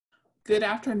Good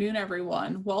afternoon,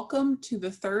 everyone. Welcome to the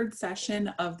third session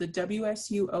of the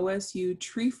WSU-OSU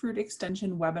Tree Fruit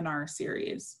Extension webinar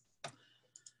series.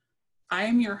 I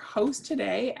am your host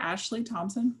today, Ashley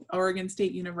Thompson, Oregon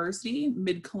State University,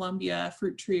 Mid-Columbia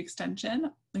Fruit Tree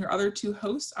Extension. Your other two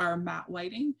hosts are Matt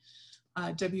Whiting,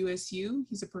 WSU.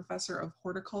 He's a professor of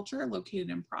horticulture located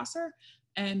in Prosser,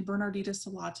 and Bernardita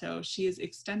Salato. She is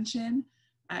Extension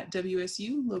at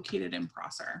WSU located in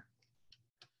Prosser.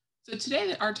 So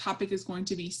today our topic is going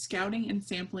to be scouting and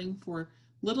sampling for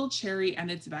little cherry and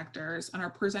its vectors. And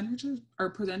our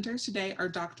presenters today are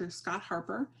Dr. Scott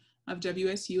Harper of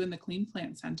WSU and the Clean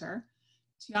Plant Center,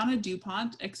 Tiana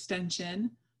DuPont,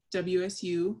 Extension,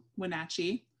 WSU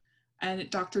Wenatchee, and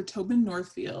Dr. Tobin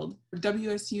Northfield,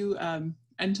 WSU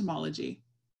Entomology.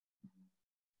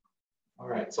 All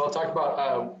right, so I'll talk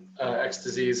about X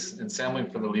disease and sampling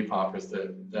for the leafhoppers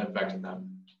that vector them.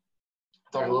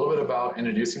 Talk a little bit about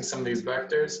introducing some of these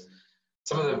vectors,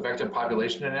 some of the vector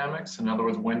population dynamics, in other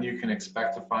words, when you can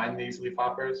expect to find these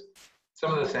leafhoppers,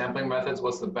 some of the sampling methods,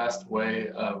 what's the best way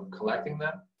of collecting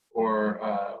them or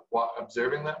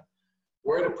observing them,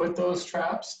 where to put those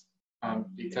traps,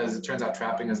 because it turns out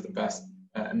trapping is the best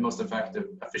and most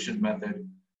efficient method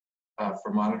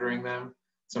for monitoring them.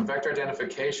 Some vector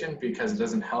identification, because it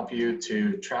doesn't help you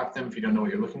to trap them if you don't know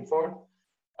what you're looking for.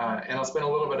 And I'll spend a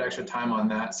little bit extra time on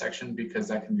that section because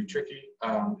that can be tricky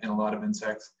in a lot of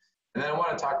insects. And then I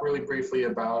want to talk really briefly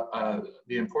about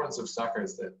the importance of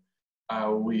suckers that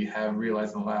we have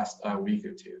realized in the last week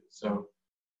or two. So,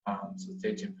 so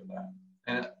stay tuned for that.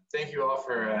 And thank you all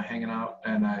for hanging out,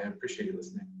 and I appreciate you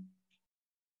listening.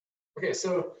 Okay,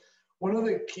 so one of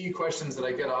the key questions that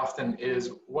I get often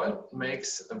is, what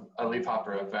makes a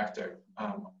leafhopper a vector?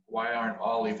 Why aren't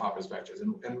all leafhoppers vectors?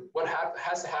 And what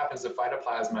has to happen is the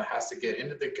phytoplasma has to get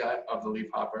into the gut of the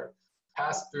leafhopper,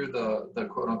 pass through the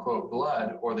quote-unquote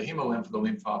blood or the hemolymph of the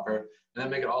leafhopper, and then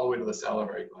make it all the way to the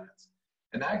salivary glands.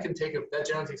 And that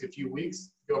generally takes a few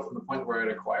weeks to go from the point where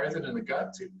it acquires it in the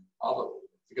gut to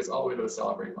gets all the way to the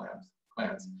salivary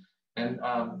glands. And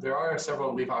there are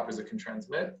several leafhoppers that can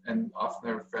transmit, and often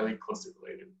they're fairly closely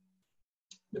related.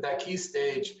 But that key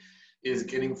stage is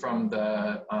getting from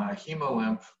the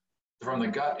hemolymph, from the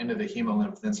gut into the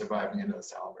hemolymph, then surviving into the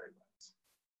salivary glands.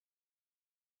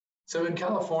 So in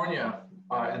California,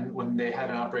 and when they had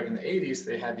an outbreak in the 80s,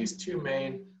 they had these two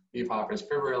main leafhoppers,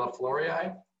 Fibrilla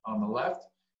florii on the left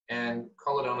and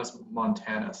Colodonus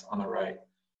montanus on the right.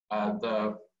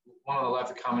 The one on the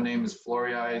left, the common name is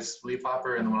Florei's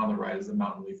leafhopper, and the one on the right is the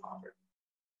mountain leafhopper.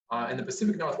 In the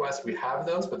Pacific Northwest, we have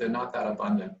those, but they're not that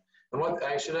abundant. And what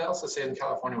I should also say in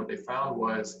California, what they found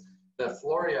was that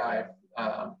Florii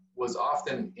was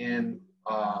often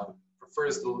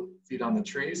prefers to feed on the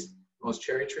trees, most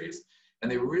cherry trees.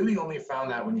 And they really only found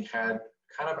that when you had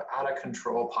kind of out of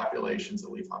control populations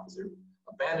of leafhoppers. They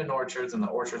abandoned orchards, and the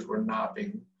orchards were not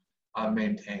being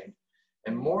maintained.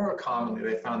 And more commonly,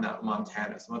 they found that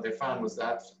montanus. And what they found was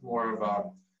that's more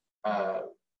of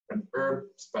an herb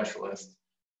specialist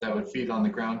that would feed on the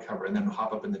ground cover and then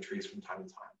hop up in the trees from time to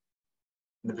time.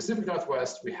 In the Pacific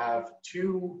Northwest, we have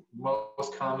two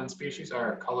most common species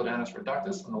are Colodonus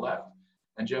reductus on the left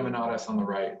and Geminatus on the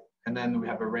right. And then we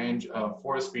have a range of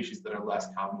 4 species that are less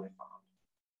commonly found.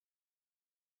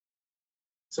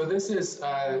 So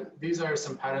these are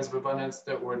some patterns of abundance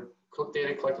that were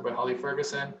data collected by Holly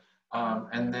Ferguson.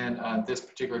 And then this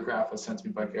particular graph was sent to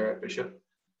me by Garrett Bishop.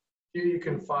 Here you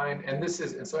can find, and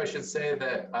so I should say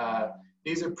that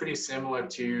these are pretty similar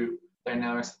to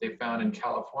dynamics that they found in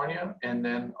California, and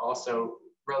then also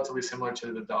relatively similar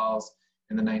to the dolls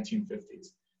in the 1950s.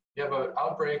 You have an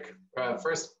outbreak,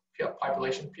 first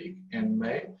population peak in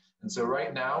May, and so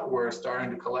right now we're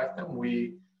starting to collect them.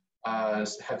 We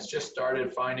have just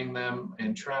started finding them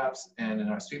in traps and in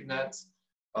our sweep nets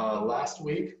last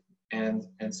week, and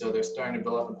so they're starting to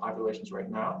build up in populations right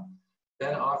now.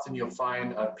 Then often you'll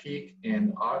find a peak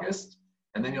in August,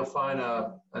 and then you'll find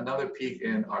another peak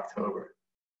in October.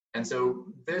 And so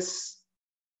this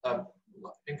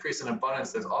increase in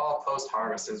abundance is all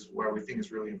post-harvest is where we think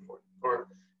is really important, or at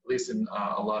least in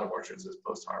a lot of orchards is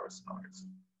post-harvest in August.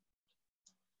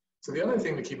 So the other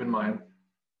thing to keep in mind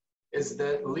is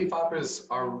that leafhoppers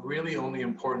are really only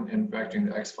important in vectoring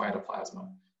the X Phytoplasma.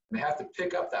 And they have to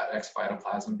pick up that X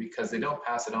Phytoplasma because they don't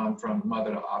pass it on from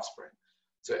mother to offspring.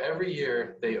 So every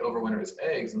year they overwinter as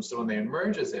eggs, and so when they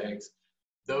emerge as eggs,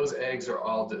 those eggs are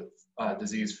all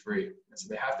disease-free. And so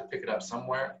they have to pick it up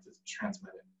somewhere to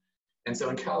transmit it. And so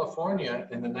in California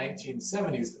in the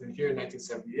 1970s, and here in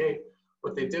 1978,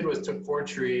 what they did was took 4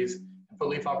 trees and put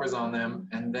leafhoppers on them,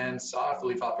 and then saw if the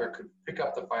leafhopper could pick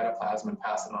up the phytoplasma and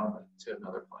pass it on to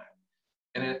another plant.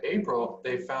 And in April,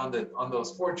 they found that on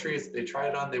those 4 trees they tried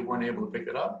it on, they weren't able to pick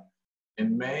it up.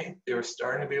 In May, they were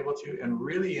starting to be able to, and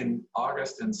really in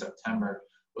August and September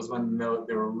was when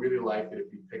they were really likely to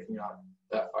be picking up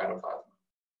that phytoplasma.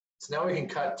 So now we can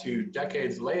cut to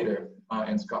decades later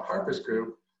in Scott Harper's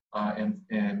group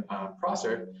in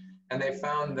Prosser, and they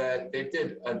found that they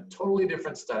did a totally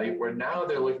different study where now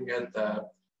they're looking at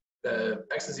the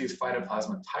X disease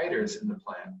phytoplasma titers in the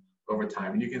plant over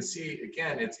time. And you can see,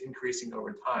 again, it's increasing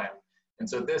over time. And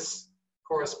so this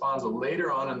corresponds with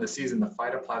later on in the season, the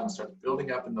phytoplasma starts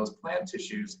building up in those plant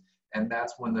tissues, and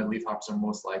that's when the leafhoppers are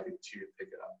most likely to pick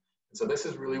it up. And so this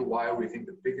is really why we think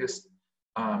the biggest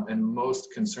and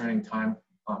most concerning time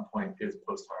point is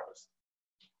post-harvest.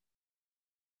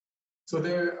 So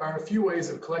there are a few ways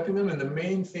of collecting them, and the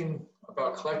main thing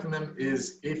about collecting them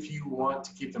is if you want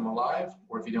to keep them alive,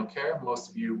 or if you don't care. Most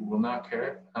of you will not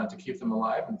care to keep them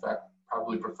alive. In fact,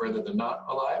 probably prefer that they're not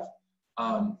alive,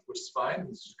 which is fine,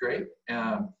 this is great.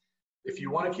 If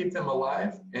you want to keep them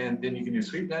alive, and then you can do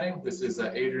sweep netting. This is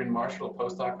Adrian Marshall, a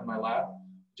postdoc in my lab,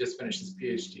 just finished his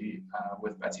PhD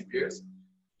with Betsy Pierce.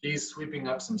 He's sweeping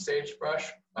up some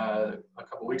sagebrush. A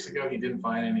couple weeks ago, he didn't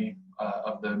find any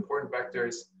of the important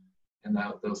vectors in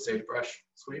those sagebrush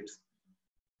sweeps.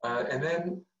 And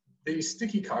then these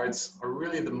sticky cards are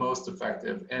really the most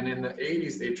effective. And in the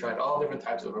 80s, they tried all different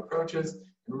types of approaches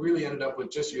and really ended up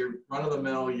with just your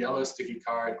run-of-the-mill yellow sticky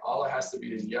card. All it has to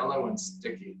be is yellow and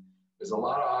sticky. There's a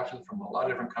lot of options from a lot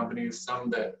of different companies,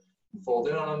 some that fold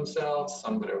in on themselves,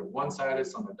 some that are one-sided,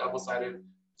 some are double-sided.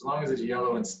 As long as it's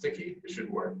yellow and sticky, it should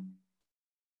work.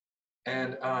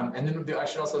 And then I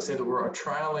should also say that we're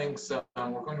trialing some,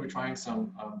 we're going to be trying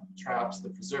some traps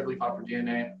that preserve leafhopper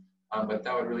DNA, but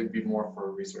that would really be more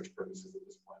for research purposes at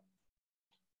this point.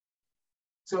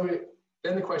 So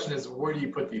then the question is, where do you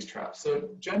put these traps? So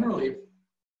generally,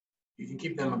 you can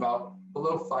keep them about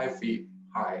below 5 feet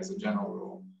high as a general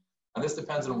rule. And this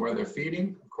depends on where they're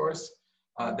feeding, of course.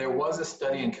 There was a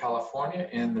study in California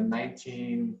in the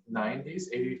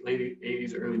 1990s, late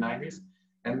 80s, early 90s,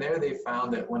 and there they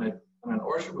found that when an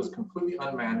orchard was completely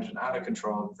unmanaged and out of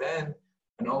control, then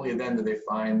and only then did they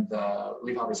find the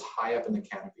leafhoppers high up in the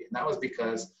canopy. And that was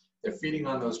because they're feeding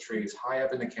on those trees high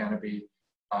up in the canopy,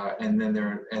 and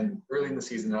early in the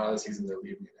season and out of the season, they're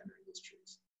leaving and entering those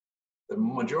trees. The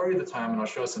majority of the time, and I'll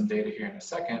show some data here in a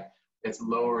second, it's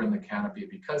lower in the canopy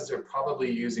because they're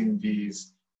probably using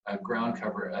these ground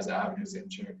cover as avenues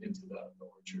into the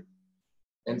orchard.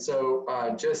 And so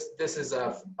this is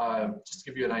just to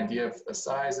give you an idea of the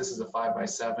size, this is a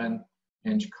 5x7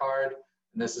 inch card.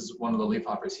 And this is one of the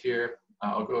leafhoppers here.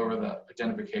 I'll go over the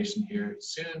identification here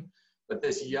soon, but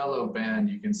this yellow band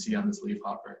you can see on this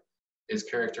leafhopper is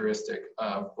characteristic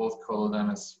of both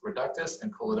Collodonus reductus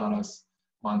and Collodonus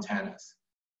montanus.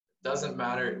 Doesn't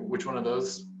matter which one of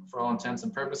those, for all intents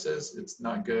and purposes, it's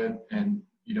not good and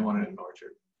you don't want it in an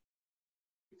orchard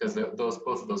because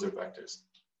both of those are vectors.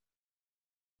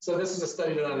 So this is a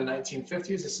study done in the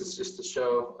 1950s. This is just to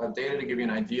show data to give you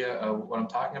an idea of what I'm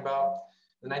talking about.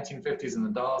 In the 1950s in the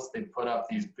dolls, they put up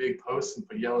these big posts and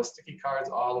put yellow sticky cards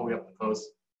all the way up the post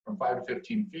from 5 to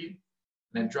 15 feet,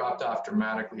 and it dropped off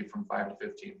dramatically from 5 to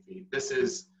 15 feet. This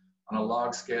is on a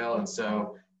log scale, and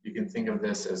so you can think of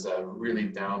this as a really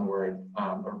downward,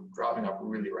 or dropping up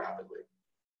really rapidly.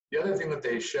 The other thing that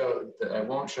they show that I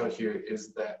won't show here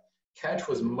is that catch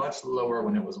was much lower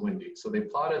when it was windy. So they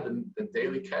plotted the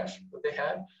daily catch that they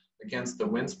had against the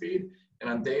wind speed, and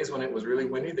on days when it was really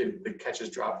windy, the catches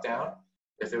dropped down.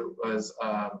 If it was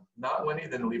not windy,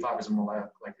 then the leafhoppers are more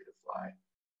likely to fly.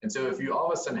 And so if you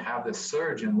all of a sudden have this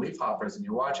surge in leafhoppers and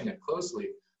you're watching it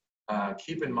closely,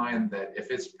 keep in mind that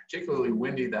if it's particularly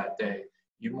windy that day,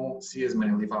 you won't see as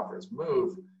many leafhoppers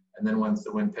move, and then once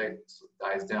the wind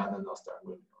dies down, then they'll start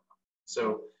moving around.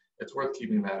 So it's worth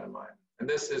keeping that in mind. And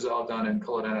this is all done in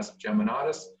Collodonus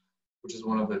geminatus, which is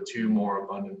one of the 2 more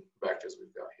abundant vectors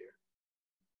we've got here.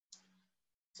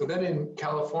 So then in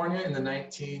California in the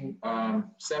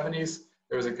 1970s,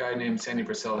 there was a guy named Sandy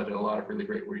Purcell that did a lot of really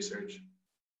great research.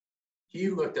 He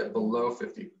looked at below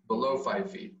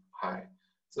 5 feet high.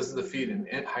 So this is the feet in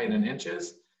height in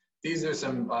inches. These are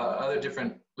some other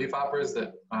different leafhoppers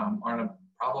that aren't a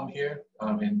problem here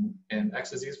in X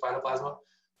disease phytoplasma,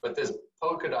 but this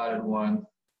polka dotted one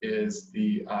is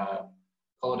the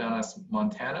Collodonus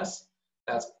montanus.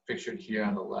 That's pictured here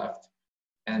on the left.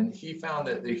 And he found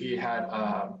that he had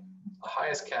a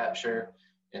highest capture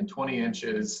in 20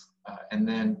 inches, and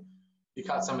then he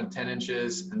caught some at 10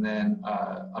 inches, and then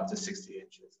up to 60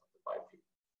 inches, up to 5 feet.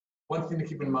 One thing to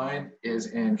keep in mind is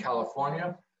in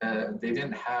California,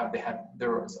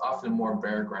 there was often more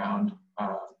bare ground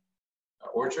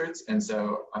orchards, and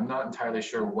so I'm not entirely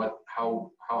sure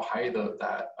how high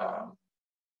that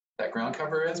ground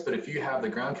cover is, but if you have the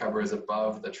ground cover is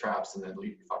above the traps, then the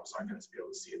leafhoppers aren't going to be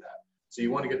able to see that. So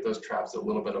you want to get those traps a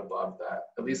little bit above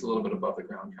that, at least a little bit above the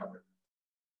ground cover.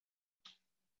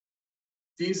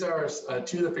 These are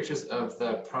two of the pictures of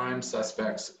the prime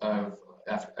suspects of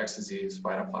X disease,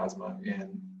 Phytoplasma,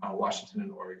 in Washington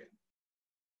and Oregon.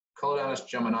 Colodanus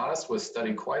geminatus was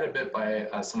studied quite a bit by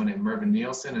someone named Mervyn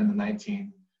Nielsen in the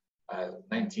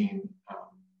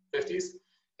 1950s,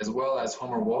 as well as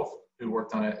Homer Wolf, who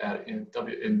worked on it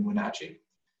in Wenatchee.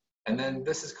 And then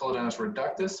this is Colodanus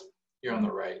reductus here on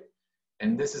the right.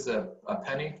 And this is a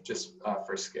penny just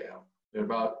for scale. They're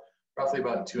roughly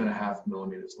about 2.5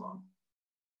 millimeters long.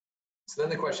 So then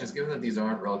the question is, given that these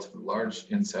aren't relatively large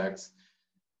insects,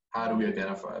 how do we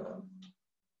identify them?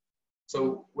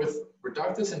 So with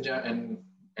reductus and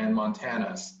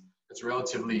montanus, it's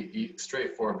relatively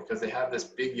straightforward because they have this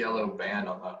big yellow band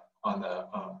on the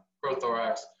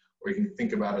prothorax, or you can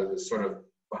think about it as sort of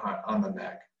on the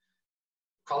neck.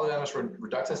 Colodanus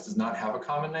reductus does not have a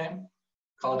common name.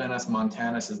 Colodanus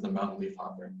montanus is the mountain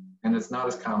leafhopper, and it's not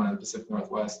as common in the Pacific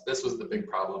Northwest. This was the big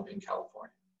problem in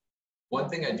California. One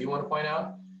thing I do want to point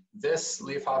out, this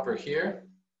leafhopper here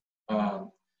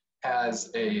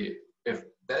if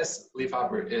this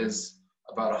leafhopper is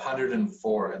about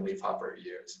 104 in leafhopper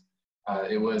years.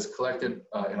 It was collected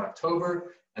in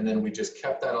October, and then we just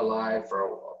kept that alive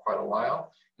for quite a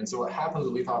while. And so what happens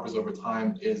with leafhoppers over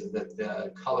time is that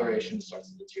the coloration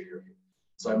starts to deteriorate.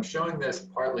 So I'm showing this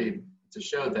partly to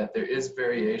show that there is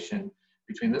variation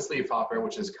between this leafhopper,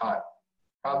 which is caught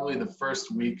probably the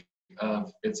first week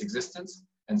of its existence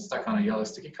and stuck on a yellow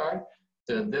sticky card,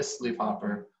 to this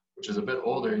leafhopper, which is a bit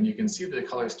older, and you can see the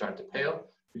colors start to pale,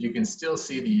 but you can still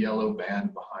see the yellow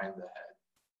band behind the head.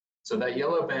 So that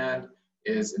yellow band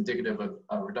is indicative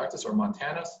of reductus or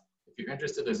montanus. If you're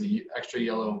interested, there's an extra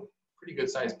yellow, pretty good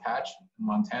sized patch in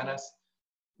montanus.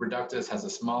 Reductus has a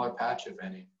smaller patch, if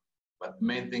any. But the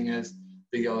main thing is,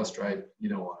 the yellow stripe, you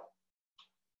don't want it.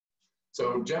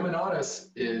 So geminatus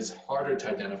is harder to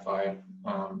identify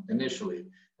initially,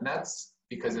 and that's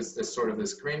because it's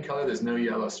this green color, there's no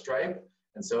yellow stripe,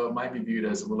 and so it might be viewed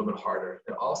as a little bit harder.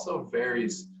 It also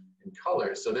varies in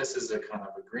color. So this is a kind of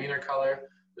a greener color.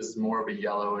 This is more of a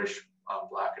yellowish,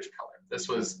 blackish color. This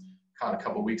was caught a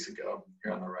couple weeks ago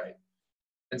here on the right.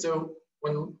 And so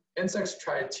when insects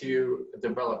try to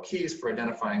develop keys for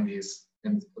identifying these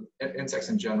insects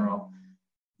in general,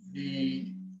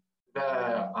 the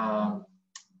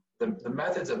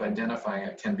methods of identifying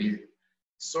it can be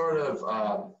sort of,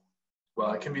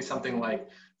 well, it can be something like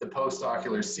the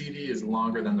postocular CD is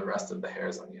longer than the rest of the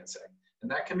hairs on the insect.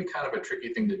 And that can be kind of a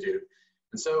tricky thing to do.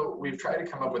 And so we've tried to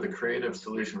come up with a creative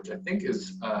solution, which I think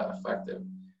is effective.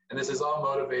 And this is all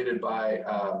motivated by,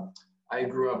 I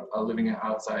grew up living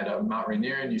outside of Mount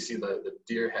Rainier, and you see the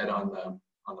deer head on the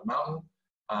mountain.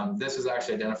 This was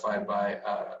actually identified by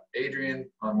Adrian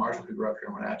Marshall, who grew up here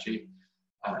in Wenatchee.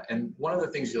 And one of the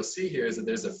things you'll see here is that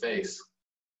there's a face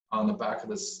on the back of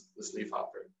this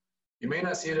leafhopper. You may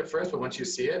not see it at first, but once you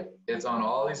see it, it's on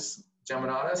all these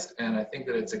geminatus, and I think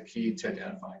that it's a key to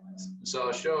identifying this. So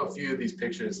I'll show a few of these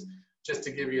pictures just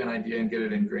to give you an idea and get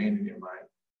it ingrained in your mind.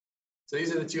 So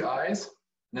these are the two eyes,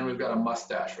 and then we've got a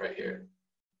mustache right here.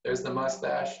 There's the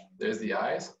mustache, there's the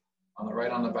eyes, on the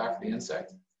right on the back of the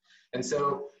insect. And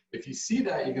so if you see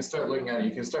that, you can start looking at it.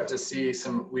 You can start to see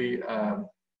we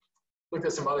looked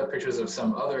at some other pictures of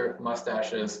some other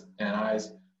mustaches and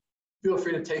eyes. Feel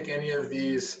free to take any of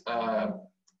these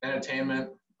entertainment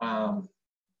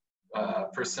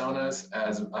personas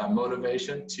as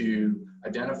motivation to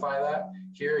identify that.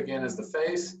 Here again is the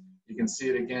face. You can see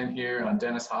it again here on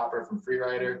Dennis Hopper from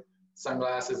Freerider.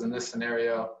 Sunglasses in this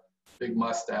scenario, big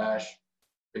mustache,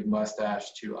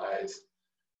 two eyes.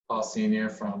 Paul Sr.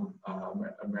 from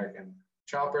American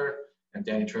Chopper, and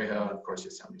Danny Trejo, and of course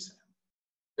Yosemite Sam.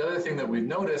 The other thing that we've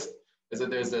noticed is that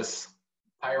there's this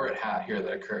pirate hat here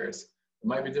that occurs. It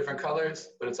might be different colors,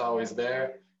 but it's always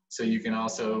there. So you can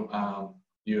also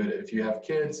view it if you have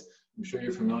kids. I'm sure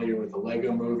you're familiar with the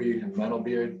Lego movie and Metal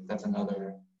Beard. That's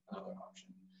another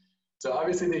option. So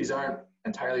obviously these aren't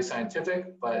entirely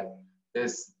scientific, but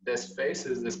this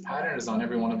pattern is on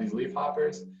every one of these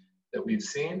leafhoppers that we've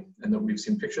seen and that we've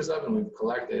seen pictures of and we've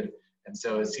collected. And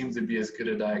so it seems to be as good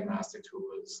a diagnostic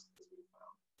tool as we've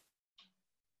found.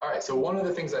 All right, so one of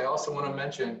the things I also want to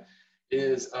mention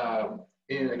is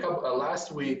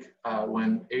last week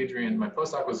when Adrian, my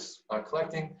postdoc, was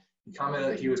collecting, he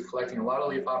commented that he was collecting a lot of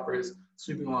leafhoppers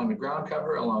sweeping along the ground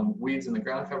cover, along weeds in the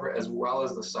ground cover, as well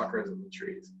as the suckers in the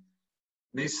trees.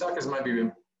 These suckers might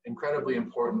be incredibly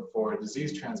important for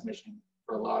disease transmission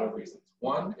for a lot of reasons.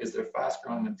 One is they're fast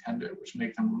growing and tender, which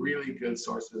make them really good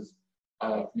sources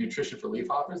of nutrition for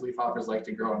leafhoppers. Leafhoppers like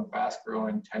to grow in fast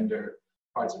growing, tender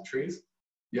parts of trees.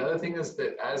 The other thing is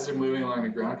that as they're moving along the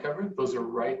ground cover, those are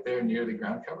right there near the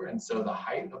ground cover. And so the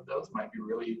height of those might be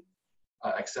really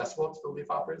accessible to the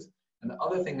leafhoppers. And the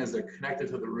other thing is they're connected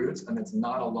to the roots, and it's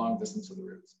not a long distance to the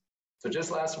roots. So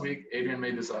just last week, Adrian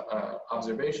made this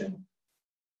observation.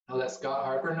 I'll let Scott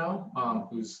Harper know,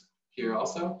 who's here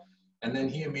also. And then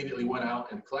he immediately went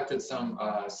out and collected some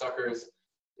suckers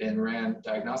and ran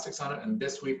diagnostics on it. And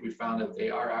this week we found that he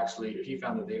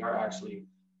found that they are actually,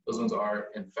 those ones are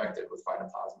infected with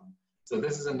phytoplasma. So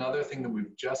this is another thing that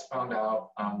we've just found out.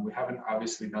 We haven't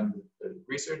obviously done the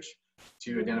research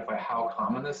to identify how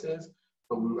common this is,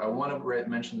 but I want to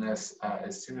mention this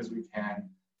as soon as we can,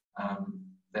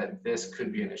 that this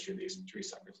could be an issue, these tree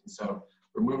suckers. And so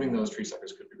removing those tree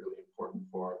suckers could be really important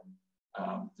for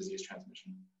disease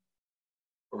transmission,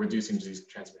 or reducing disease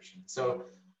transmission. So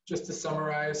just to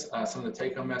summarize some of the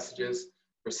take-home messages,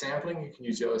 for sampling, you can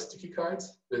use yellow sticky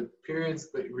cards. The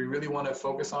periods that we really want to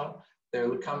focus on, they're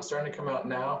starting to come out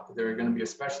now. They're going to be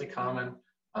especially common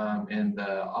in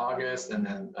August and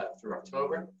then through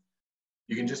October.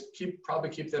 You can just probably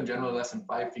keep them generally less than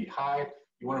 5 feet high.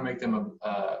 You want to make them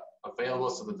available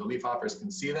so that the leafhoppers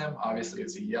can see them. Obviously,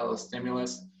 it's a yellow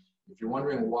stimulus. If you're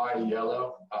wondering why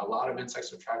yellow, a lot of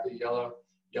insects are attracted to yellow.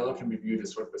 Yellow can be viewed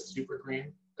as sort of a super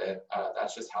green.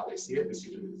 That's just how they see it. They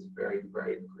see it as very,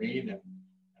 very green and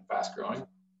fast growing.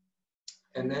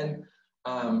 And then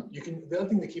the other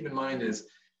thing to keep in mind is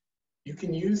you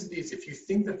can use these, if you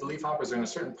think that the leafhoppers are in a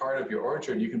certain part of your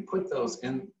orchard, you can put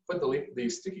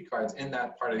these sticky cards in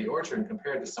that part of the orchard and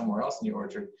compare it to somewhere else in the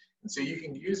orchard. And so you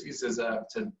can use these as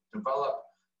to develop,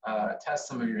 test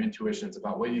some of your intuitions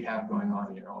about what you have going on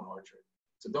in your own orchard.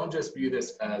 So don't just view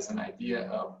this as an idea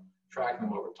of tracking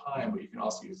them over time, but you can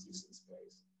also use these in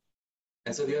space.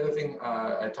 And so the other thing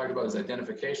I talked about is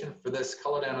identification. For this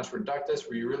Colodanus reductus,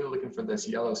 where you're really looking for this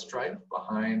yellow stripe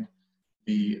behind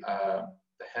the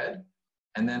head.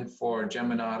 And then for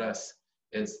Geminatus,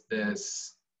 it's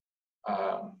this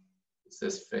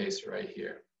face right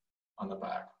here on the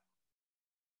back.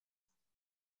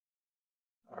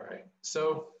 All right,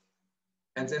 so,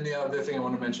 and then the other thing I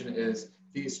want to mention is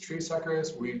these tree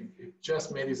suckers, we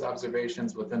just made these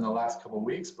observations within the last couple of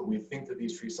weeks, but we think that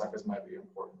these tree suckers might be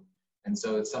important. And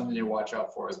so it's something to watch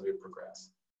out for as we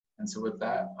progress. And so with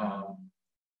that, I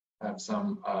have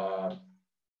some I'd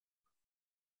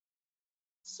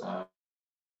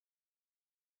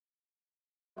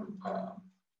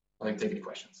like to take any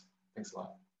questions. Thanks a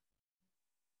lot.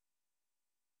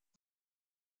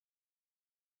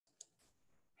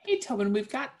 Hey, Tobin, we've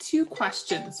got 2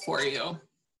 questions for you.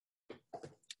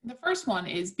 The first one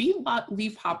is, beet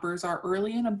leafhoppers are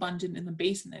early and abundant in the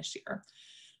basin this year.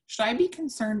 Should I be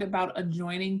concerned about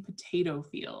adjoining potato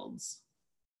fields?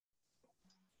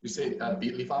 You say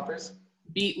beet leafhoppers?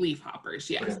 Beet leafhoppers,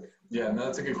 yes. Okay. Yeah, no,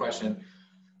 that's a good question.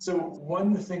 So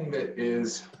one thing that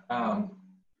is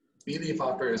beet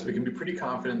leafhoppers, we can be pretty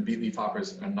confident beet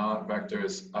leafhoppers are not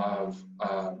vectors of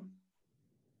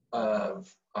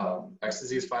X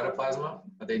disease phytoplasma.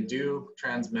 They do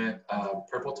transmit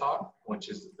purple top, which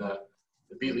is the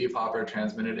beet leafhopper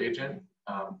transmitted agent.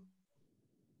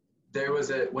 There was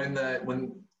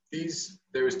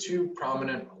there was 2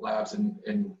 prominent labs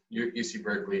in UC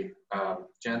Berkeley,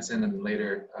 Jensen and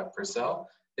later Purcell.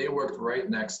 They worked right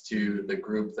next to the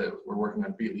group that were working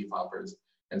on beet leafhoppers.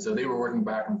 And so they were working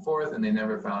back and forth, and they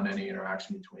never found any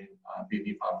interaction between beet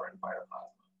leafhopper and phytoplasma.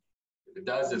 If it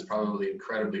does, it's probably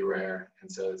incredibly rare. And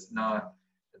so it's not,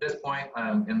 at this point,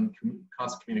 in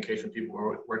constant communication with people who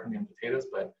are working in potatoes,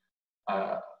 but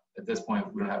at this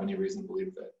point, we don't have any reason to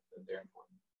believe that they're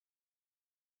important.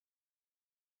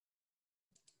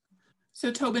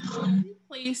 So Tobin, should you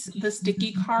place the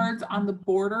sticky cards on the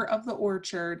border of the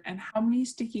orchard, and how many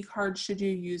sticky cards should you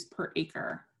use per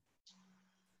acre?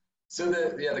 So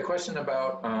the question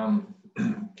about,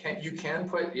 you can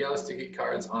put yellow sticky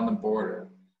cards on the border.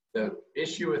 The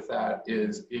issue with that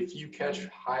is if you catch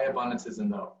high abundances in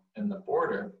the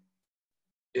border,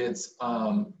 it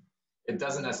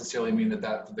doesn't necessarily mean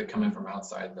that they're coming from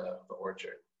outside the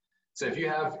orchard. So if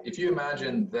you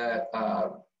imagine that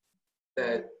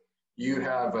you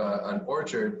have an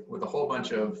orchard with a whole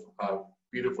bunch of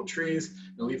beautiful trees,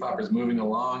 and the leafhopper is moving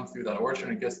along through that orchard,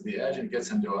 and it gets to the edge and it gets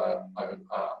into a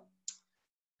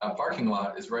parking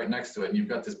lot is right next to it, and you've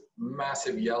got this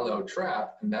massive yellow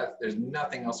trap, and there's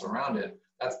nothing else around it.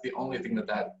 That's the only thing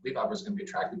that leafhopper is going to be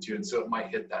attracted to, and so it might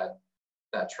hit that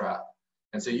trap.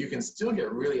 And so you can still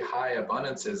get really high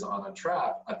abundances on a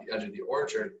trap at the edge of the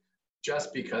orchard,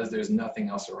 just because there's nothing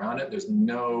else around it. There's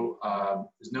no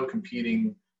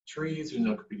competing trees, there's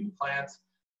no competing plants.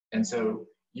 And so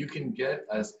you can get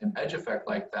an edge effect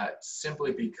like that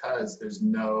simply because there's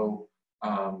no,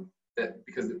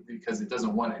 because it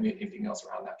doesn't want anything else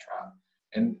around that trap.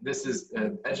 And this is,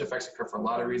 edge effects occur for a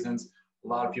lot of reasons. A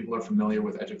lot of people are familiar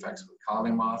with edge effects with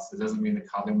codling moths. It doesn't mean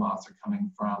that codling moths are coming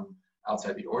from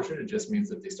outside the orchard. It just means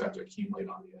that they start to accumulate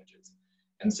on the edges.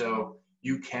 And so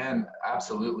you can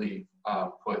absolutely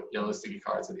put yellow sticky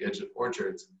cards at the edge of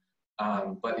orchards.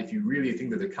 But if you really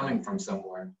think that they're coming from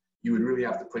somewhere, you would really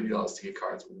have to put yellow sticky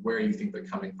cards where you think they're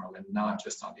coming from and not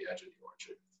just on the edge of the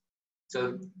orchard.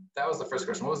 So that was the first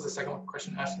question. What was the second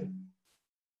question, Ashley?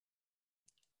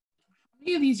 How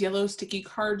many of these yellow sticky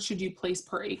cards should you place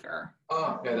per acre?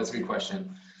 Oh, yeah, that's a good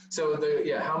question. So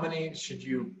how many should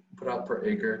you put out per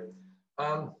acre?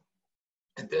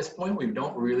 At this point, we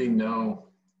don't really know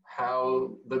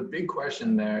how. The big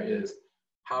question there is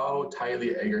how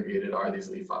tightly aggregated are these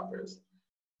leafhoppers?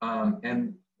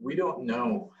 And we don't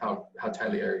know how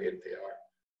tightly aggregated they are.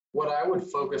 What I would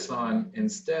focus on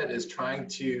instead is trying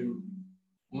to,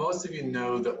 most of you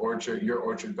know the orchard, your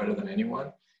orchard better than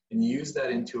anyone, and use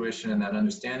that intuition and that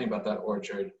understanding about that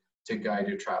orchard to guide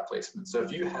your trap placement. So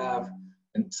if you have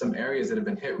some areas that have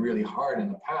been hit really hard in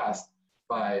the past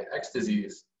by X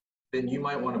disease, then you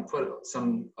might want to put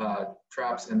some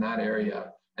traps in that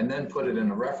area and then put it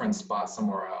in a reference spot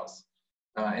somewhere else.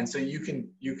 And so you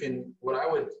can, what I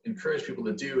would encourage people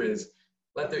to do is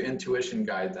let their intuition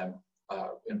guide them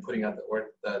in putting out the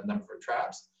number for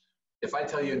traps. If I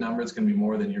tell you a number, it's going to be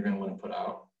more than you're going to want to put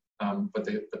out. But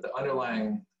the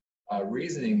underlying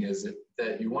reasoning is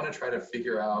that you want to try to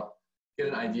figure out, get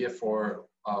an idea for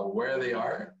where they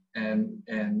are and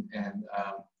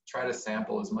try to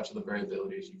sample as much of the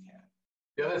variability as you can.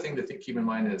 The other thing to keep in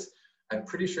mind is I'm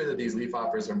pretty sure that these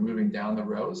leafhoppers are moving down the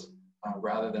rows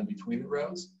rather than between the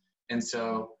rows. And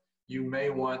so you may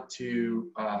want to,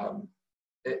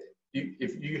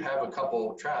 if you have a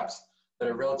couple traps that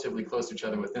are relatively close to each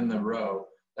other within the row,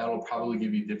 that'll probably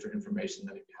give you different information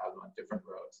than if you have them on different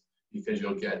rows, because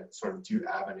you'll get sort of two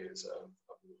avenues of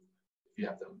movement if you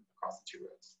have them across the two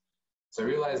rows. So I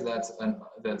realize that's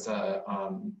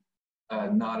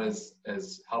not as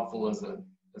helpful as an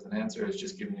answer as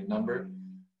just giving you a number,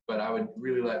 but I would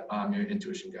really let your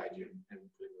intuition guide you in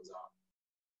putting those out.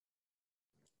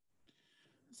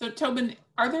 So Tobin,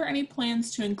 are there any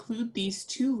plans to include these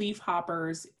two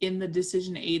leafhoppers in the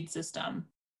decision aid system?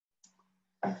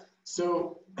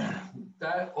 So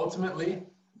that ultimately,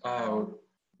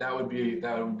 that would be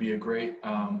a great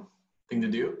thing to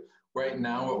do. Right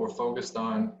now, what we're focused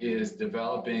on is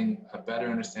developing a better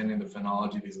understanding of the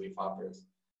phenology of these leafhoppers.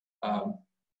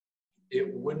 It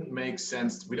wouldn't make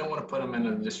sense. We don't want to put them in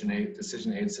a decision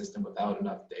aid system without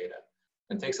enough data.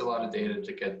 It takes a lot of data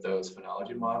to get those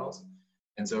phenology models.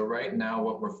 And so right now,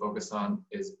 what we're focused on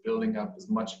is building up as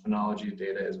much phenology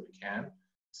data as we can,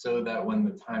 so that when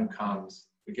the time comes,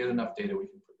 we get enough data, we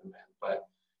can put them in. But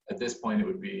at this point, it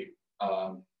would be,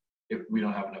 if we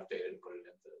don't have enough data to put it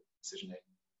into decision aid.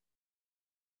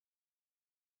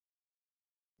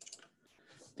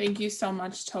 Thank you so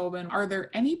much, Tobin. Are there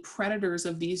any predators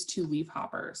of these two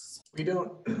leafhoppers? We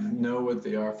don't know what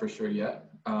they are for sure yet,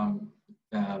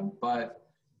 but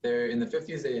they're, in the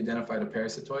 50s, they identified a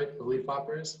parasitoid of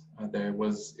leafhoppers. It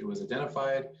was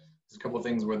identified. There's a couple of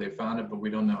things where they found it, but we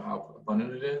don't know how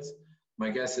abundant it is. My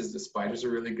guess is the spiders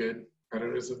are really good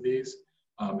predators of these,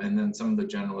 and then some of the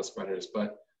generalist predators,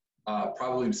 but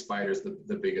probably spiders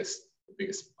the biggest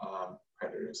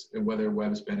predators, whether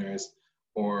web spinners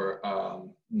or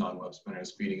non-web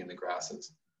spinners feeding in the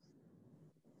grasses.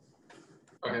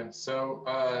 Okay, so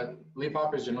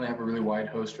leafhoppers generally have a really wide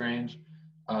host range.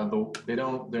 They're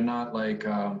not like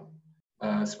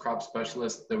crop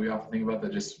specialists that we often think about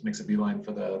that just makes a beeline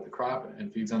for the crop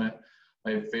and feeds on it.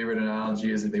 My favorite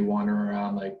analogy is that they wander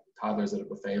around like toddlers at a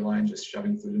buffet line, just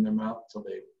shoving food in their mouth until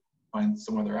they find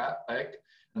somewhere they're at,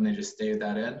 and they just stay at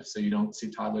that end. So you don't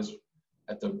see toddlers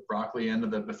at the broccoli end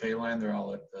of the buffet line. They're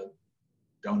all at the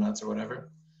donuts or whatever.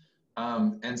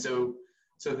 And so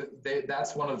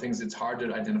that's one of the things. It's hard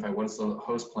to identify what is the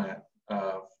host plant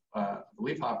of the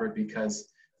leafhopper,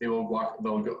 because they'll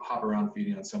hop around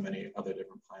feeding on so many other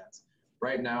different plants.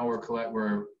 Right now, we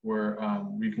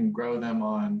can grow them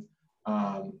on.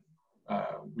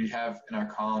 We have in our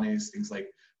colonies things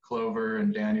like clover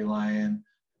and dandelion.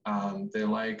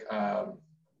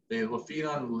 They will feed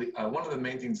on. One of the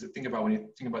main things to think about when you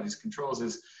think about these controls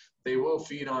is they will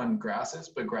feed on grasses,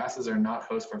 but grasses are not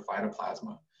hosts for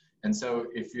phytoplasma. And so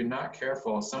if you're not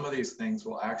careful, some of these things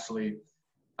will actually,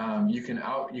 you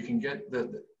can get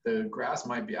the grass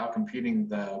might be out competing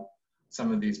the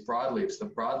some of these broadleafs, the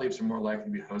broadleafs are more likely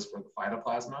to be host for the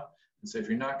phytoplasma. And so if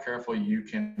you're not careful, you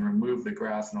can remove the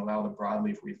grass and allow the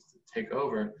broadleaf weeds to take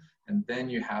over, and then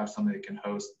you have something that can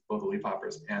host both the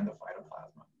leafhoppers and the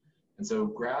phytoplasma. And so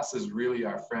grass is really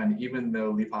our friend, even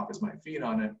though leafhoppers might feed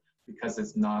on it, because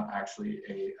it's not actually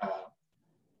a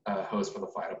host for the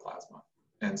phytoplasma.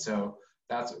 And so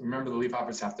remember, the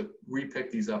leafhoppers have to repick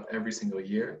these up every single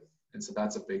year. And so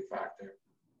that's a big factor.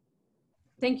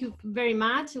 Thank you very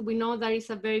much. We know that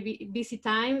it's a very busy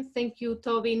time. Thank you,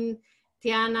 Tobin,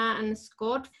 Tiana, and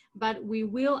Scott, but we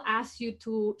will ask you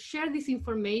to share this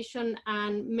information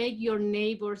and make your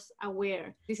neighbors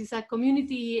aware. This is a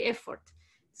community effort.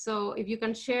 So if you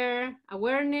can share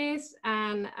awareness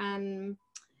and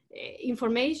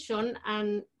information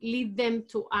and lead them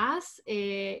to us,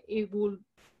 it will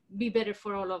be better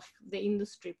for all of the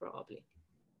industry probably.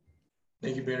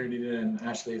 Thank you, Bernardita and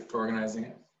Ashley, for organizing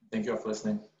it. Thank you all for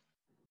listening.